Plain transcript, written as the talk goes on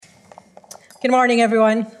Good morning,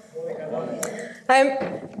 everyone.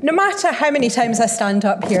 No matter how many times I stand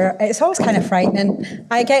up here, it's always kind of frightening.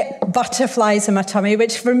 I get butterflies in my tummy,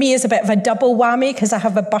 which for me is a bit of a double whammy because I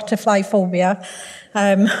have a butterfly phobia.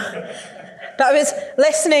 But I was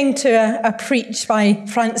listening to a preach by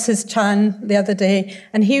Francis Chan the other day,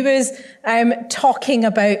 and he was talking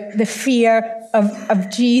about the fear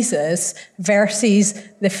of Jesus versus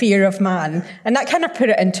the fear of man. And that kind of put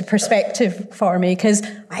it into perspective for me, because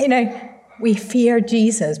we fear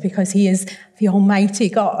Jesus because he is the Almighty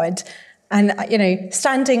God. And,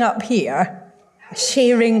 standing up here,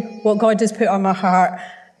 sharing what God has put on my heart,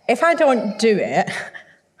 if I don't do it,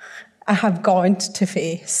 I have God to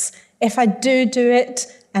face. If I do it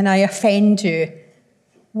and I offend you,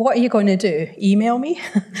 what are you going to do? Email me?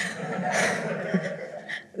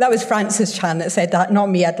 That was Francis Chan that said that, not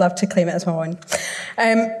me. I'd love to claim it as my own.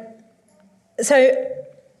 So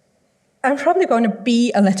I'm probably going to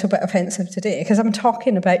be a little bit offensive today because I'm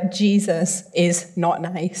talking about Jesus is not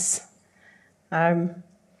nice.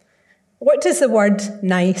 What does the word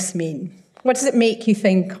nice mean? What does it make you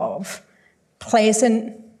think of?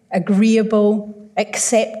 Pleasant, agreeable,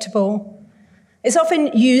 acceptable. It's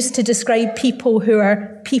often used to describe people who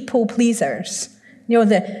are people pleasers,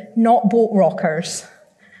 the not boat rockers.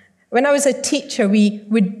 When I was a teacher, we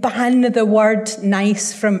would ban the word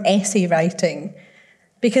nice from essay writing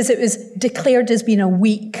because it was declared as being a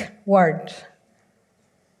weak word.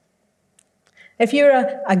 If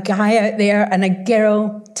you're a guy out there and a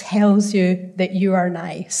girl tells you that you are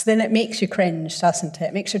nice, then it makes you cringe, doesn't it?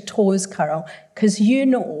 It makes your toes curl, because you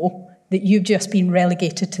know that you've just been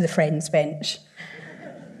relegated to the friends bench.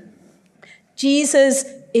 Jesus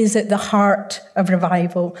is at the heart of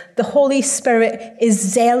revival. The Holy Spirit is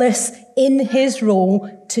zealous in his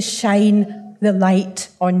role to shine the light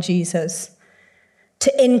on Jesus,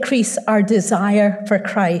 to increase our desire for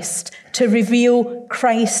Christ, to reveal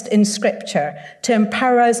Christ in Scripture, to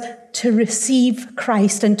empower us to receive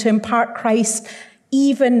Christ and to impart Christ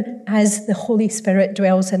even as the Holy Spirit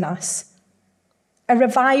dwells in us. A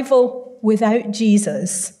revival without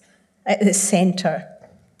Jesus at its centre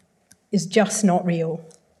is just not real.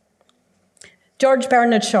 George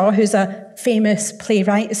Bernard Shaw, who's a famous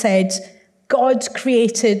playwright, said, God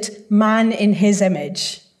created man in his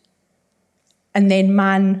image, and then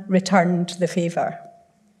man returned the favour.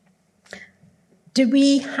 Do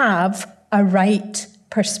we have a right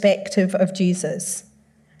perspective of Jesus?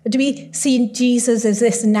 Do we see Jesus as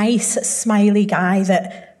this nice, smiley guy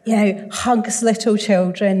that, hugs little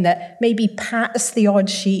children, that maybe pats the odd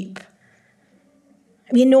sheep?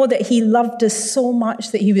 We know that he loved us so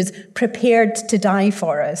much that he was prepared to die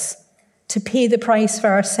for us, to pay the price for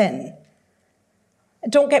our sin.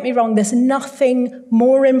 Don't get me wrong, there's nothing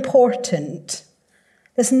more important.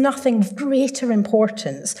 There's nothing of greater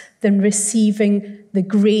importance than receiving the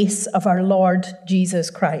grace of our Lord Jesus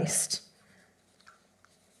Christ.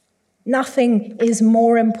 Nothing is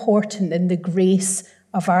more important than the grace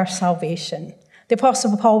of our salvation. The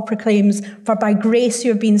Apostle Paul proclaims, "For by grace you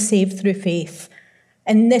have been saved through faith.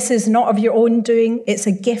 And this is not of your own doing, it's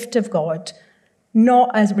a gift of God, not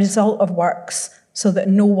as a result of works, so that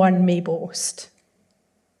no one may boast."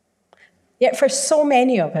 Yet for so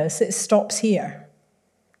many of us, it stops here.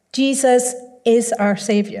 Jesus is our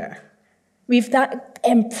Saviour. We've that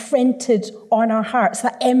imprinted on our hearts,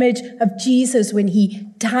 that image of Jesus when he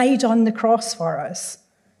died on the cross for us.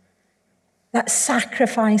 That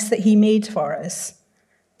sacrifice that he made for us.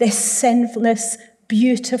 This sinless,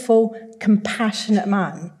 beautiful, compassionate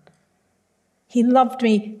man. He loved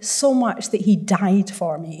me so much that he died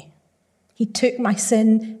for me. He took my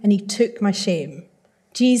sin and he took my shame.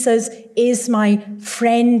 Jesus is my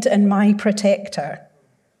friend and my protector.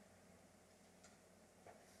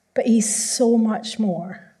 But he's so much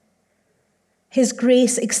more. His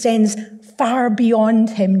grace extends far beyond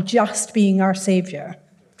him just being our Saviour.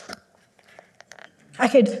 I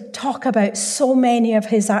could talk about so many of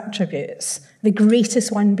his attributes, the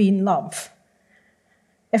greatest one being love.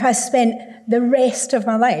 If I spent the rest of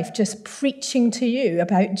my life just preaching to you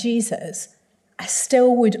about Jesus, I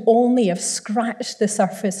still would only have scratched the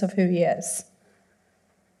surface of who he is.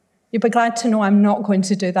 You'll be glad to know I'm not going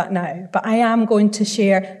to do that now, but I am going to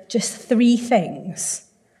share just three things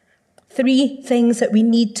that we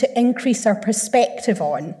need to increase our perspective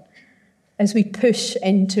on as we push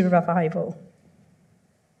into revival.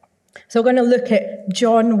 So we're going to look at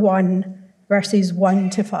John 1, verses 1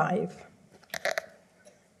 to 5.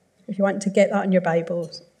 If you want to get that on your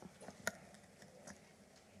Bibles.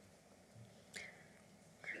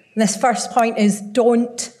 This first point is,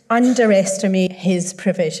 don't underestimate his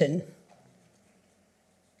provision.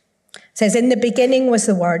 It says, in the beginning was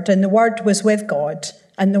the Word, and the Word was with God,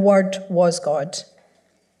 and the Word was God.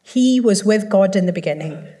 He was with God in the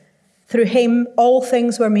beginning. Through him all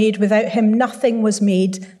things were made. Without him nothing was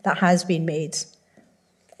made that has been made.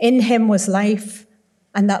 In him was life,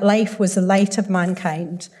 and that life was the light of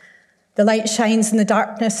mankind. The light shines in the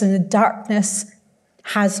darkness, and the darkness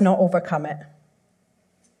has not overcome it.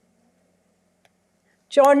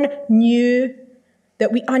 John knew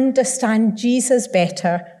that we understand Jesus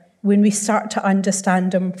better when we start to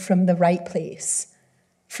understand him from the right place,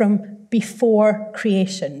 from before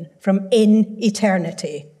creation, from in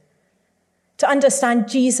eternity. To understand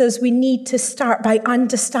Jesus, we need to start by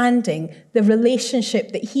understanding the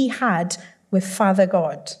relationship that he had with Father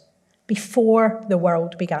God before the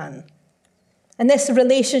world began. And this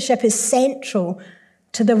relationship is central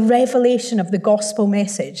to the revelation of the gospel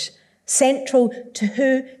message, central to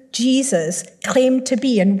who Jesus claimed to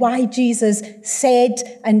be and why Jesus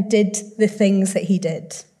said and did the things that he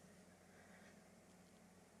did.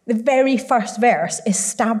 The very first verse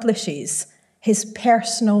establishes his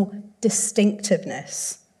personal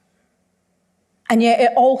distinctiveness. And yet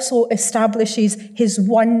it also establishes his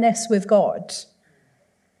oneness with God.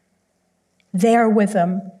 There with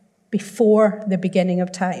him before the beginning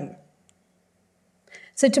of time.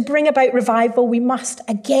 So to bring about revival, we must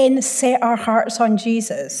again set our hearts on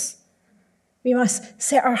Jesus. We must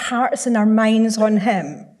set our hearts and our minds on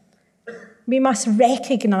him. We must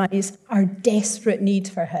recognize our desperate need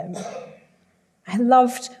for him. I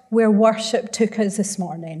loved where worship took us this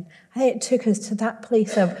morning. I think it took us to that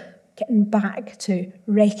place of getting back to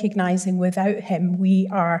recognizing without him we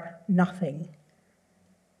are nothing.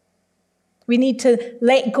 We need to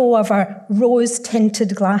let go of our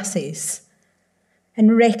rose-tinted glasses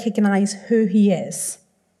and recognize who he is,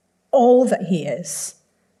 all that he is,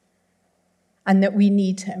 and that we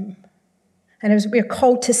need him. And as we're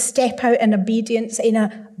called to step out in obedience in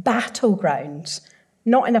a battleground,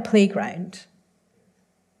 not in a playground,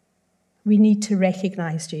 we need to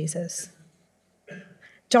recognize Jesus.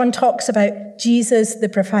 John talks about Jesus, the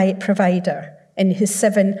provider, in his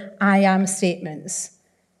 7 I am statements.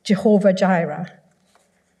 Jehovah Jireh.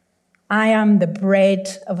 I am the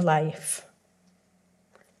bread of life.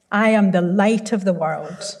 I am the light of the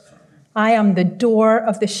world. I am the door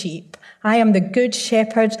of the sheep. I am the good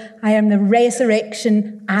shepherd. I am the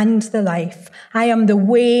resurrection and the life. I am the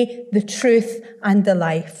way, the truth, and the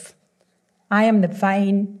life. I am the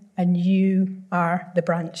vine, and you are the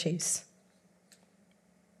branches.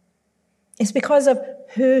 It's because of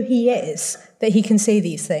who he is that he can say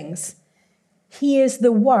these things. He is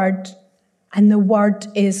the Word, and the Word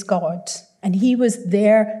is God. And he was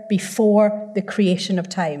there before the creation of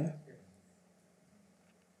time.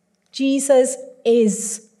 Jesus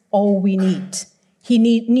is all we need.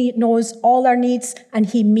 He knows all our needs, and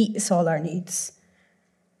he meets all our needs.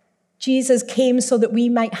 Jesus came so that we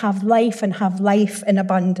might have life and have life in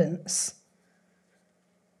abundance.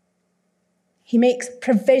 He makes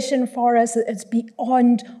provision for us that is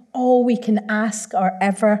beyond all we can ask or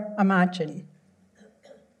ever imagine.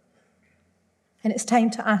 And it's time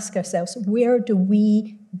to ask ourselves, where do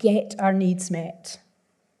we get our needs met?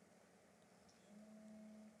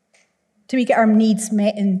 Do we get our needs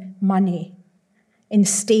met in money, in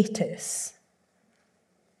status,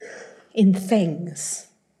 in things?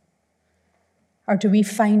 Or do we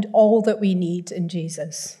find all that we need in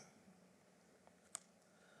Jesus?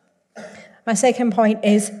 My second point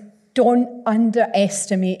is, don't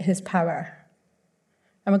underestimate his power.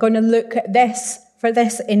 And we're going to look at this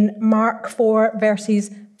in Mark 4,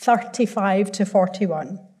 verses 35 to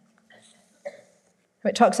 41.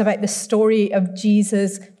 It talks about the story of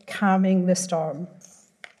Jesus calming the storm.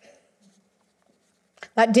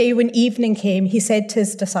 That day when evening came, he said to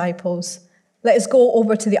his disciples, "Let us go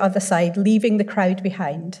over to the other side," leaving the crowd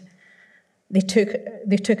behind. They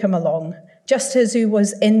took him along, just as he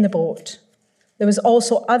was in the boat. There was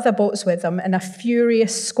also other boats with him, and a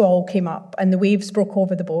furious squall came up, and the waves broke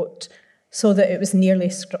over the boat, so that it was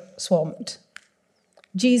nearly swamped.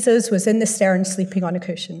 Jesus was in the stern, sleeping on a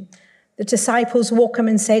cushion. The disciples woke him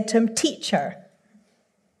and said to him, "Teacher,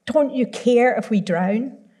 don't you care if we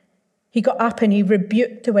drown?" He got up and he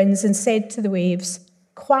rebuked the winds and said to the waves,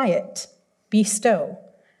 "Quiet, be still."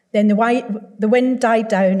 Then the wind died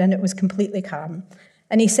down and it was completely calm.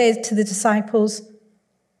 And he said to the disciples,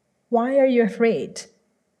 "Why are you afraid?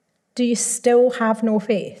 Do you still have no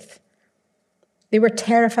faith?" They were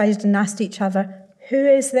terrified and asked each other, "Who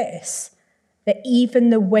is this, that even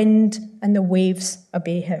the wind and the waves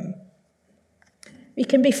obey him?" We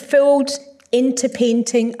can be fooled into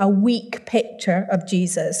painting a weak picture of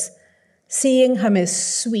Jesus, seeing him as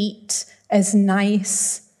sweet, as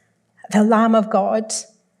nice, the Lamb of God.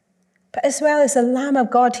 But as well as the Lamb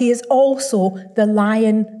of God, he is also the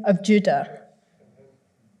Lion of Judah.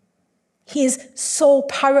 He is so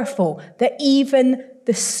powerful that even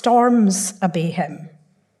the storms obey him.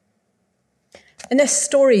 In this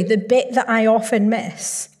story, the bit that I often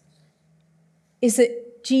miss is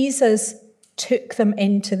that Jesus took them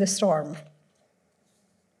into the storm.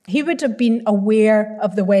 He would have been aware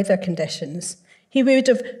of the weather conditions. He would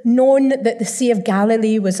have known that the Sea of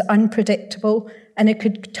Galilee was unpredictable and it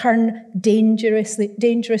could turn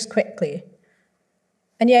dangerous quickly.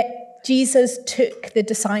 And yet, Jesus took the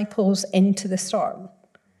disciples into the storm.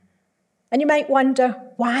 And you might wonder,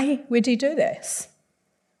 why would he do this?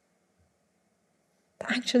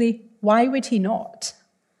 But actually, why would he not?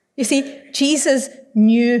 You see, Jesus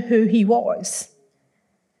knew who he was.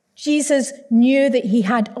 Jesus knew that he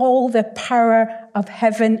had all the power of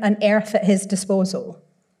heaven and earth at his disposal.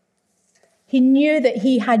 He knew that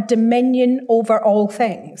he had dominion over all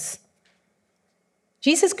things.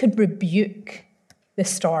 Jesus could rebuke the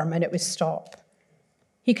storm and it would stop.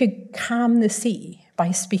 He could calm the sea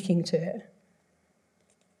by speaking to it.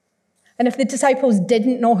 And if the disciples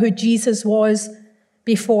didn't know who Jesus was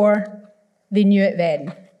before, they knew it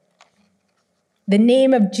then. The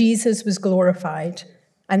name of Jesus was glorified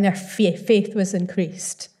and their faith was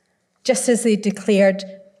increased, just as they declared,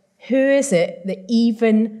 "Who is it that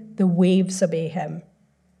even the waves obey him?"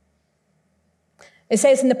 It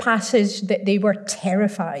says in the passage that they were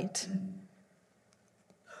terrified.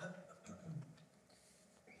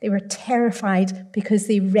 They were terrified because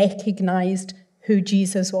they recognized who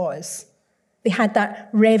Jesus was. They had that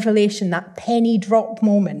revelation, that penny drop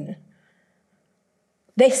moment.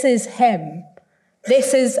 This is him.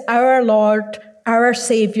 This is our Lord, our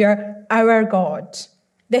Savior, our God.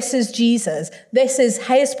 This is Jesus. This is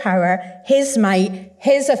his power, his might,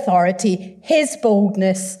 his authority, his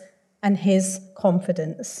boldness, and his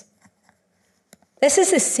confidence. This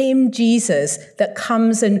is the same Jesus that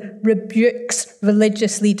comes and rebukes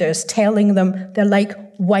religious leaders, telling them they're like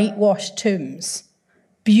whitewashed tombs,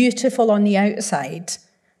 beautiful on the outside,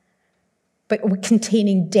 but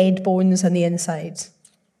containing dead bones on the inside.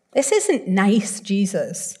 This isn't nice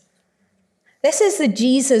Jesus. This is the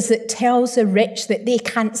Jesus that tells the rich that they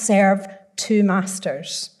can't serve two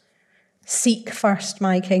masters. Seek first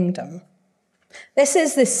my kingdom. This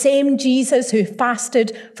is the same Jesus who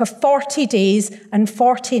fasted for 40 days and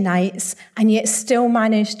 40 nights and yet still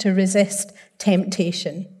managed to resist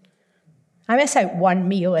temptation. I miss out one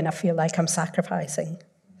meal and I feel like I'm sacrificing.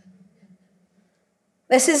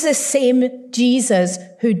 This is the same Jesus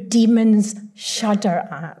who demons shudder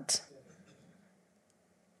at.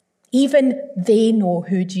 Even they know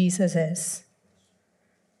who Jesus is.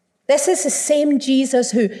 This is the same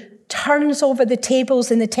Jesus who turns over the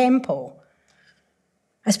tables in the temple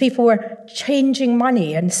as people were changing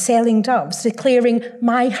money and selling doves, declaring,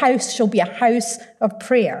 "My house shall be a house of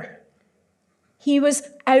prayer." He was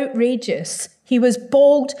outrageous. He was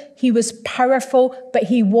bold. He was powerful, but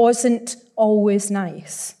he wasn't always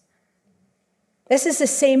nice. This is the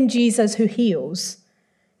same Jesus who heals,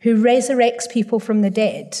 who resurrects people from the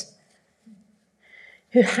dead,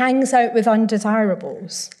 who hangs out with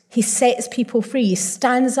undesirables. He sets people free. He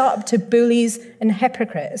stands up to bullies and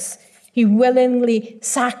hypocrites. He willingly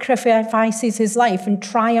sacrifices his life and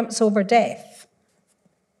triumphs over death.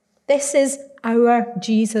 This is our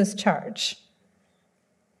Jesus, church.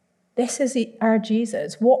 This is our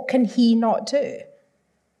Jesus. What can he not do?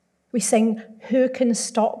 We sing, "Who can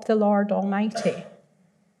stop the Lord Almighty?"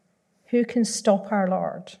 Who can stop our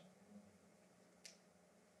Lord?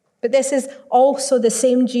 But this is also the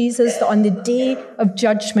same Jesus that on the day of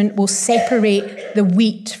judgment will separate the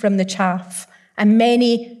wheat from the chaff, and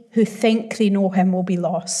many who think they know him will be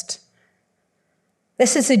lost.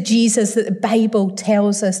 This is the Jesus that the Bible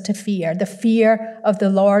tells us to fear. The fear of the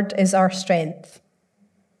Lord is our strength.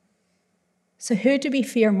 So who do we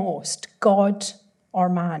fear most, God or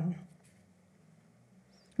man?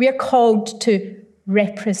 We are called to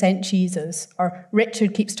represent Jesus, or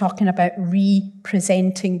Richard keeps talking about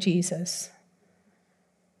representing Jesus.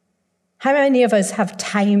 How many of us have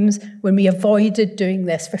times when we avoided doing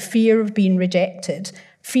this for fear of being rejected,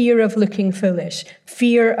 fear of looking foolish,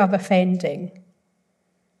 fear of offending?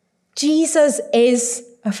 Jesus is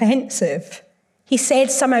offensive. He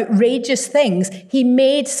said some outrageous things. He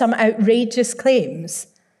made some outrageous claims.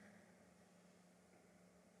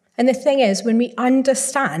 And the thing is, when we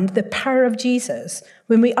understand the power of Jesus,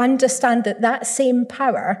 when we understand that that same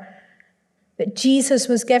power that Jesus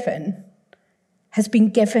was given has been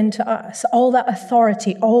given to us, all that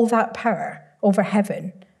authority, all that power over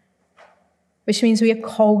heaven, which means we are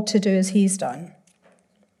called to do as he's done.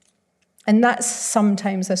 And that's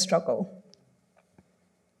sometimes a struggle.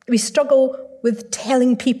 We struggle with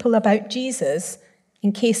telling people about Jesus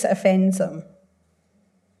in case it offends them.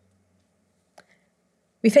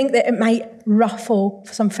 We think that it might ruffle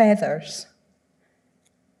some feathers.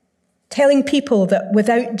 Telling people that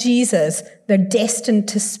without Jesus, they're destined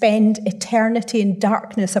to spend eternity in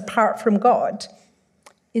darkness apart from God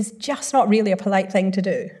is just not really a polite thing to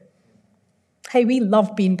do. Hey, we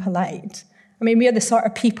love being polite. I mean, we are the sort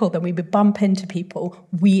of people that when we bump into people,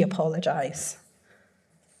 we apologise.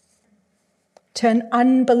 To an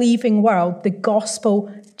unbelieving world, the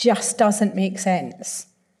gospel just doesn't make sense.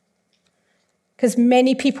 Because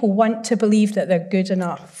many people want to believe that they're good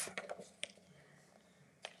enough.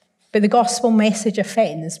 But the gospel message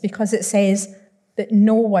offends because it says that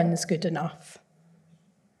no one's good enough.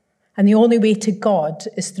 And the only way to God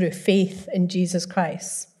is through faith in Jesus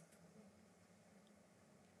Christ.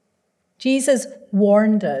 Jesus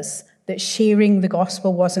warned us that sharing the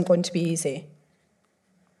gospel wasn't going to be easy.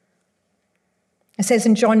 It says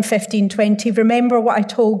in John 15:20, remember what I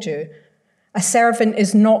told you. A servant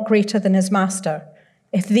is not greater than his master.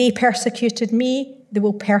 If they persecuted me, they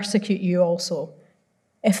will persecute you also.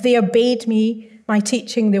 If they obeyed me, my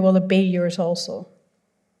teaching, they will obey yours also.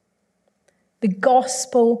 The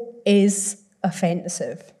gospel is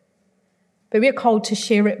offensive, but we're called to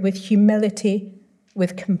share it with humility,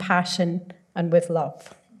 with compassion, and with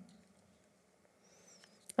love.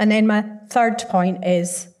 And then my third point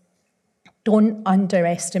is, don't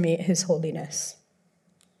underestimate his holiness.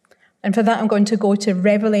 And for that, I'm going to go to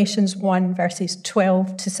Revelations 1, verses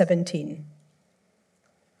 12 to 17.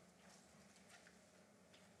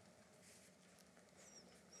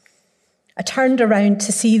 I turned around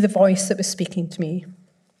to see the voice that was speaking to me.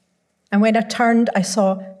 And when I turned, I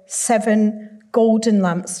saw 7 golden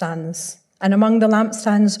lampstands. And among the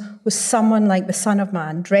lampstands was someone like the Son of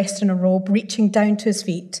Man, dressed in a robe, reaching down to his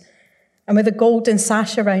feet, and with a golden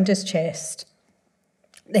sash around his chest.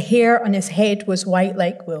 The hair on his head was white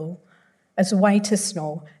like wool, as white as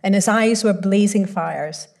snow, and his eyes were blazing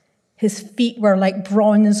fires. His feet were like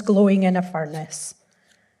bronze glowing in a furnace,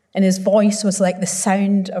 and his voice was like the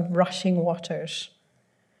sound of rushing waters.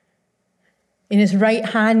 In his right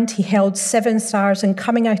hand he held 7 stars, and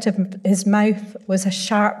coming out of his mouth was a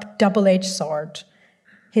sharp double-edged sword.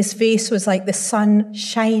 His face was like the sun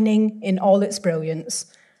shining in all its brilliance.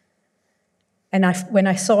 And when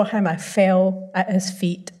I saw him, I fell at his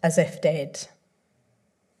feet as if dead.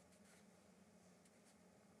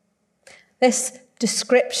 This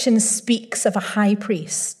description speaks of a high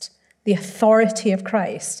priest, the authority of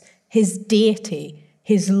Christ, his deity,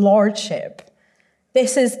 his lordship.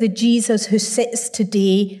 This is the Jesus who sits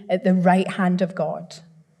today at the right hand of God,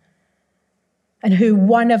 and who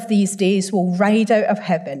one of these days will ride out of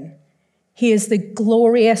heaven. He is the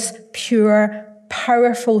glorious, pure,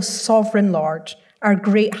 powerful, sovereign Lord, our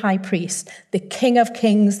great high priest, the King of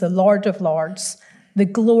kings, the Lord of lords, the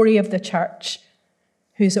glory of the church,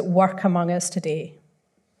 who's at work among us today.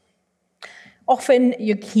 Often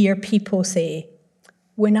you hear people say,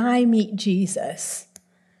 when I meet Jesus,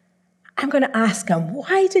 I'm going to ask him,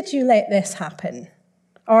 why did you let this happen?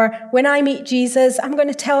 Or when I meet Jesus, I'm going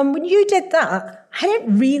to tell him, when you did that, I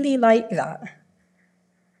didn't really like that.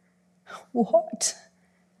 What?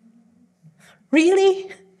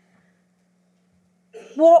 Really?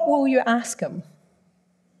 What will you ask him?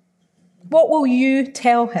 What will you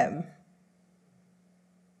tell him?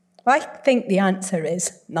 Well, I think the answer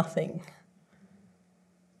is nothing.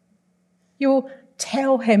 You will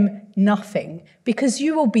tell him nothing because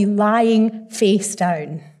you will be lying face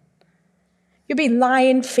down. You'll be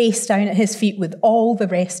lying face down at his feet with all the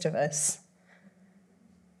rest of us.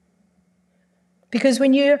 Because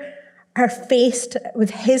when you are faced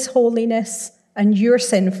with his holiness and your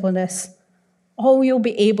sinfulness, all you'll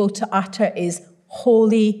be able to utter is,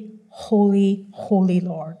 holy, holy, holy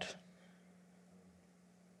Lord.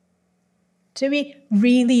 Do we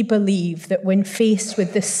really believe that when faced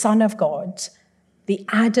with the Son of God, the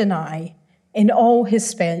Adonai, in all his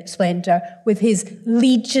splendor, with his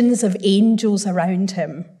legions of angels around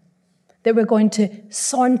him, that we're going to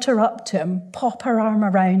saunter up to him, pop our arm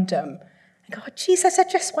around him, and go, Jesus, I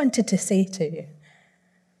just wanted to say to you.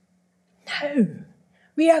 No,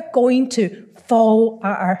 we are going to fall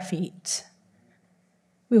at our feet.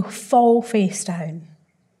 We'll fall face down.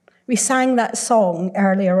 We sang that song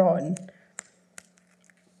earlier on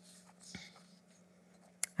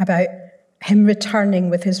about him returning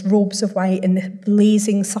with his robes of white, and the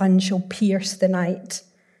blazing sun shall pierce the night.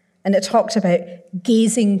 And it talked about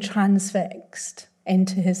gazing transfixed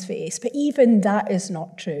into his face. But even that is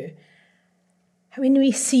not true. When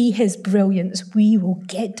we see his brilliance, we will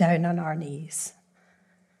get down on our knees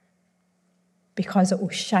because it will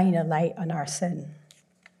shine a light on our sin.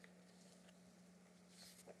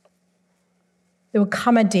 There will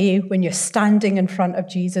come a day when you're standing in front of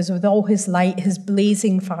Jesus with all his light, his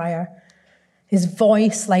blazing fire, his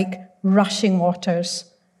voice like rushing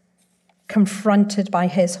waters, confronted by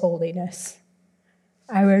his holiness.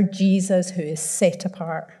 Our Jesus who is set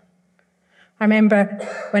apart. I remember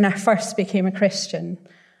when I first became a Christian,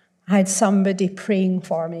 I had somebody praying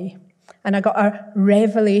for me, and I got a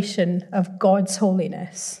revelation of God's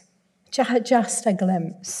holiness, just a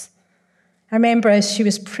glimpse. I remember as she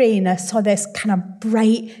was praying, I saw this kind of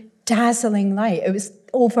bright, dazzling light. It was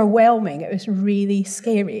overwhelming. It was really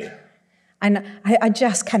scary. And I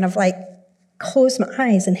just kind of like closed my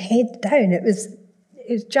eyes and head down. It was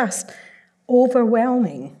just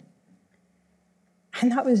overwhelming.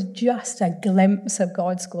 And that was just a glimpse of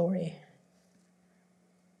God's glory.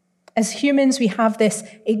 As humans, we have this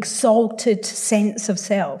exalted sense of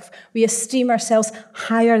self. We esteem ourselves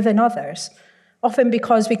higher than others, often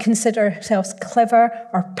because we consider ourselves clever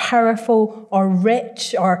or powerful or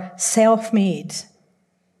rich or self-made.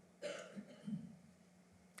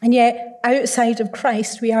 And yet, outside of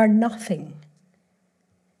Christ, we are nothing.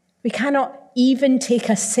 We cannot even take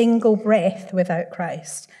a single breath without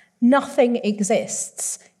Christ. Nothing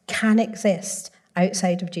exists, can exist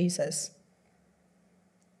outside of Jesus.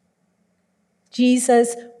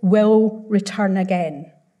 Jesus will return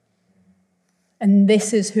again. And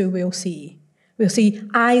this is who we'll see. We'll see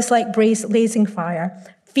eyes like blazing fire,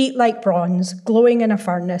 feet like bronze, glowing in a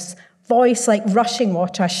furnace, voice like rushing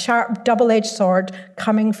water, a sharp double-edged sword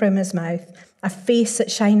coming from his mouth, a face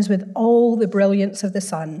that shines with all the brilliance of the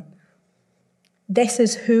sun. This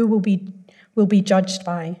is who will be judged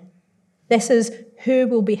by. This is who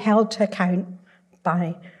will be held to account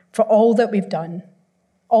by for all that we've done,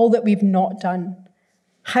 all that we've not done,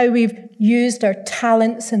 how we've used our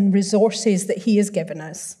talents and resources that he has given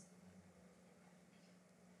us.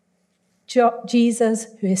 Jesus,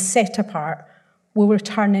 who is set apart, will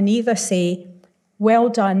return and either say, "Well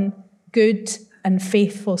done, good and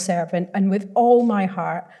faithful servant," and with all my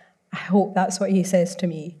heart, I hope that's what he says to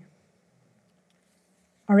me.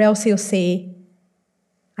 Or else he'll say,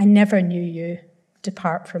 "I never knew you,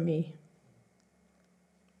 depart from me."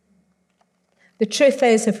 The truth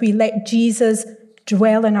is, if we let Jesus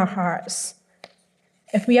dwell in our hearts,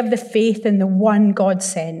 if we have the faith in the one God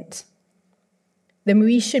sent, then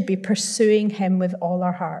we should be pursuing him with all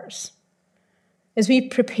our hearts. As we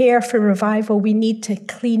prepare for revival, we need to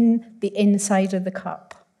clean the inside of the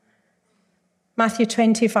cup. Matthew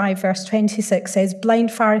 25, verse 26 says,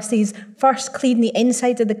 "Blind Pharisees, first clean the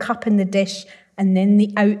inside of the cup and the dish, and then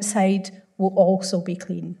the outside will also be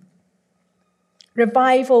clean."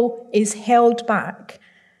 Revival is held back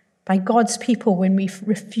by God's people when we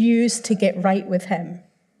refuse to get right with him.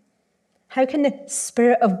 How can the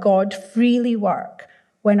Spirit of God freely work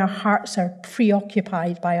when our hearts are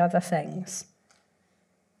preoccupied by other things?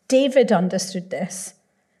 David understood this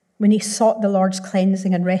when he sought the Lord's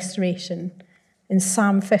cleansing and restoration. In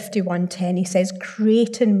Psalm 51:10, he says,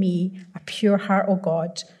 "Create in me a pure heart, O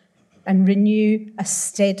God, and renew a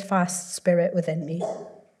steadfast spirit within me."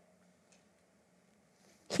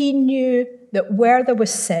 He knew that where there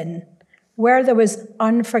was sin, where there was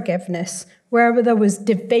unforgiveness, where there was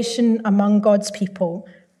division among God's people,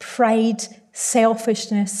 pride,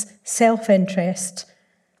 selfishness, self-interest,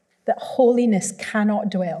 that holiness cannot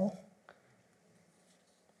dwell.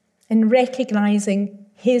 In recognizing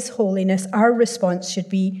his holiness, our response should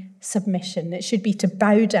be submission. It should be to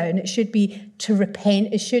bow down. It should be to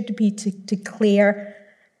repent. It should be to declare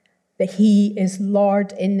that he is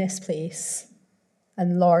Lord in this place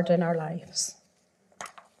and Lord in our lives.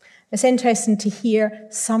 It's interesting to hear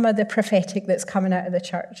some of the prophetic that's coming out of the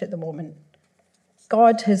church at the moment.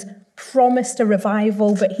 God has promised a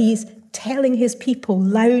revival, but he's telling his people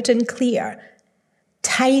loud and clear,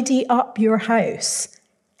 tidy up your house,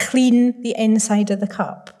 clean the inside of the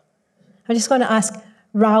cup. I'm just going to ask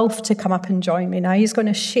Ralph to come up and join me now. He's going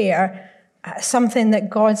to share something that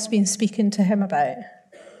God's been speaking to him about,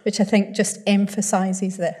 which I think just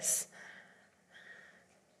emphasizes this.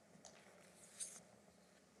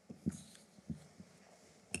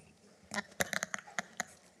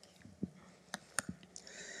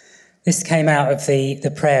 This came out of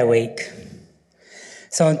the prayer week.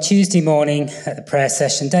 So on Tuesday morning at the prayer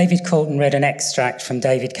session, David Coulton read an extract from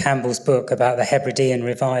David Campbell's book about the Hebridean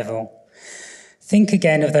revival. Think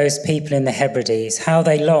again of those people in the Hebrides, how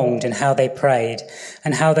they longed and how they prayed,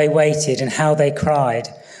 and how they waited and how they cried,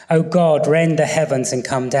 "O God, rend the heavens and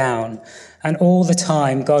come down." And all the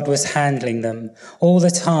time, God was handling them. All the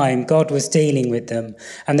time, God was dealing with them.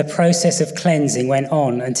 And the process of cleansing went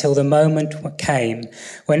on until the moment came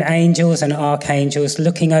when angels and archangels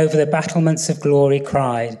looking over the battlements of glory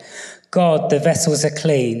cried, God, the vessels are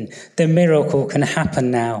clean. The miracle can happen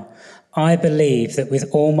now. I believe that with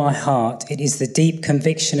all my heart, it is the deep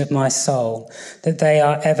conviction of my soul that they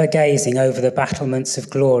are ever gazing over the battlements of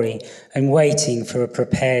glory and waiting for a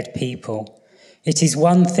prepared people. It is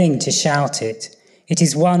one thing to shout it. It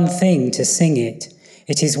is one thing to sing it.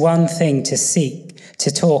 It is one thing to seek,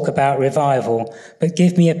 to talk about revival, but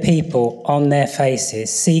give me a people on their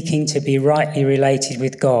faces, seeking to be rightly related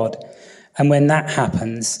with God. And when that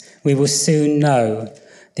happens, we will soon know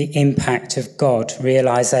the impact of God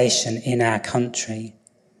realization in our country.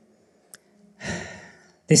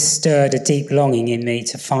 This stirred a deep longing in me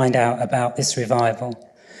to find out about this revival.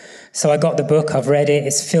 So I got the book, I've read it,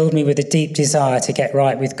 it's filled me with a deep desire to get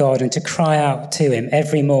right with God and to cry out to him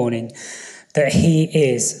every morning that he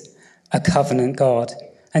is a covenant God,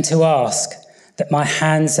 and to ask that my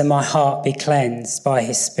hands and my heart be cleansed by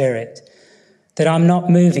his Spirit, that I'm not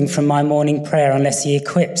moving from my morning prayer unless he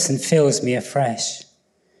equips and fills me afresh.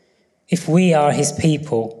 If we are his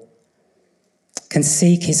people, can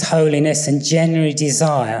seek his holiness and genuinely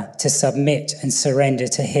desire to submit and surrender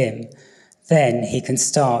to him, then he can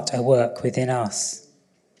start a work within us.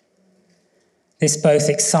 This both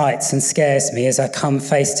excites and scares me as I come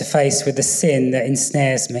face to face with the sin that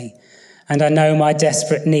ensnares me, and I know my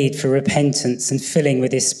desperate need for repentance and filling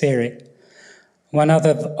with his Spirit. One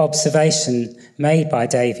other observation made by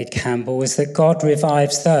David Campbell was that God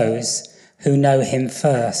revives those who know him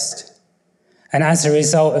first. And as a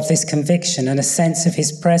result of this conviction and a sense of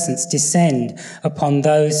his presence descend upon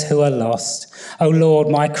those who are lost. O Lord,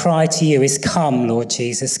 my cry to you is, come, Lord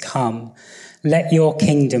Jesus, come. Let your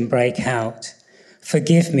kingdom break out.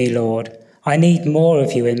 Forgive me, Lord. I need more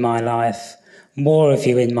of you in my life, more of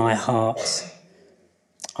you in my heart.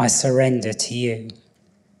 I surrender to you.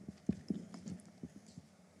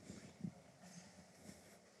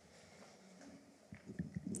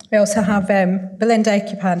 We also have Belinda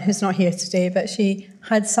Ekipan, who's not here today, but she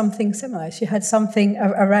had something similar. She had something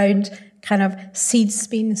around kind of seeds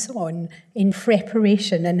being sown in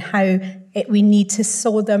preparation and how we need to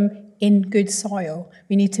sow them in good soil.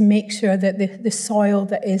 We need to make sure that the soil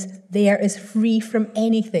that is there is free from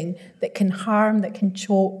anything that can harm, that can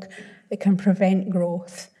choke, that can prevent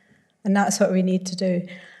growth. And that's what we need to do.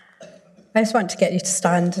 I just want to get you to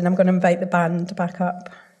stand, and I'm going to invite the band back up.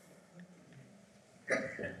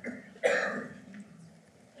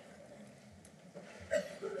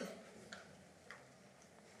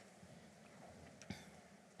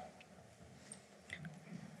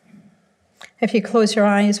 If you close your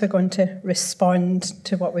eyes, we're going to respond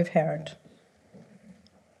to what we've heard.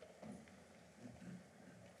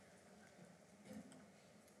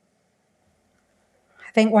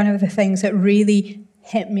 I think one of the things that really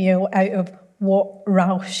hit me out of what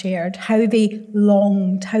Ralph shared, how they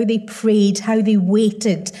longed, how they prayed, how they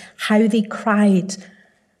waited, how they cried,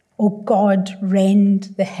 "Oh God,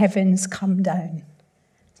 rend the heavens, come down."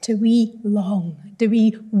 Do we long? Do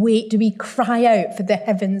we wait? Do we cry out for the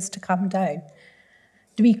heavens to come down?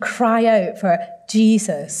 Do we cry out for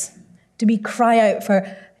Jesus? Do we cry out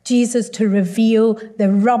for Jesus to reveal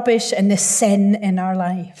the rubbish and the sin in our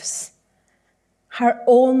lives? Our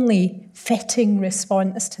only fitting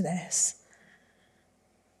response to this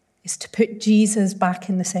is to put Jesus back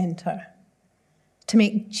in the centre, to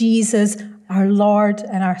make Jesus our Lord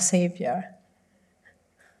and our Saviour.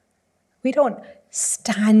 We don't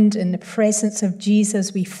stand in the presence of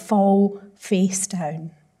Jesus, we fall face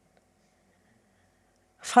down.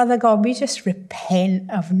 Father God, we just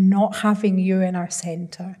repent of not having you in our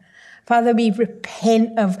centre. Father, we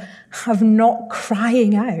repent of not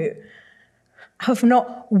crying out, of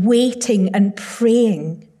not waiting and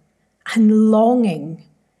praying and longing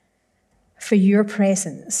for your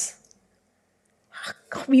presence.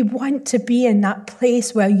 God, we want to be in that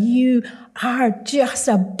place where you are just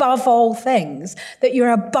above all things, that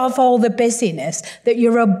you're above all the busyness, that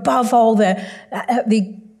you're above all the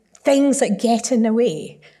things that get in the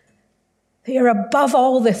way, that you're above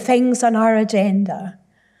all the things on our agenda.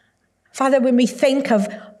 Father, when we think of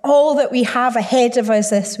all that we have ahead of us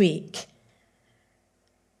this week,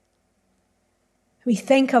 we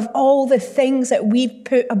think of all the things that we've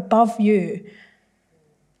put above you.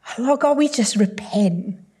 Lord God, we just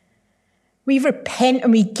repent. We repent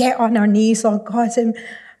and we get on our knees, Lord God, and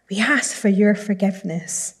we ask for your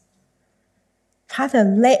forgiveness. Father,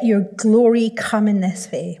 let your glory come in this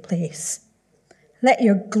place. Let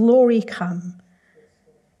your glory come.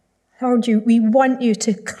 Lord, we want you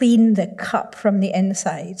to clean the cup from the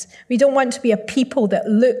inside. We don't want to be a people that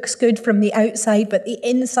looks good from the outside, but the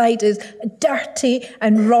inside is dirty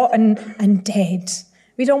and rotten and dead.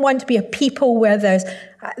 We don't want to be a people where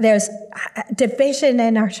there's division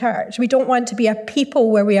in our church. We don't want to be a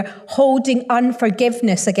people where we are holding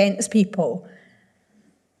unforgiveness against people.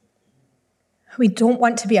 We don't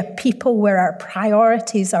want to be a people where our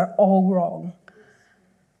priorities are all wrong.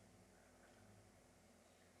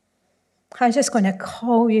 I'm just going to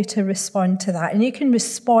call you to respond to that. And you can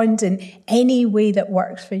respond in any way that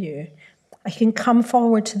works for you. I can come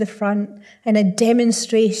forward to the front in a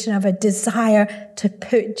demonstration of a desire to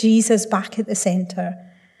put Jesus back at the center.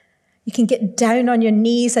 You can get down on your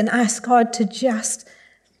knees and ask God to just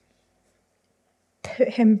put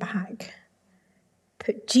him back.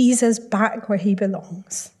 Put Jesus back where he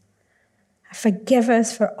belongs. Forgive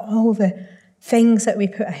us for all the things that we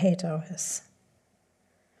put ahead of us.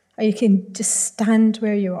 Or you can just stand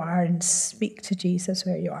where you are and speak to Jesus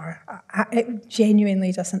where you are. It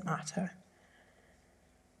genuinely doesn't matter.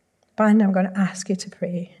 Band, I'm going to ask you to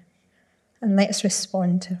pray. And let's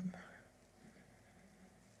respond to him.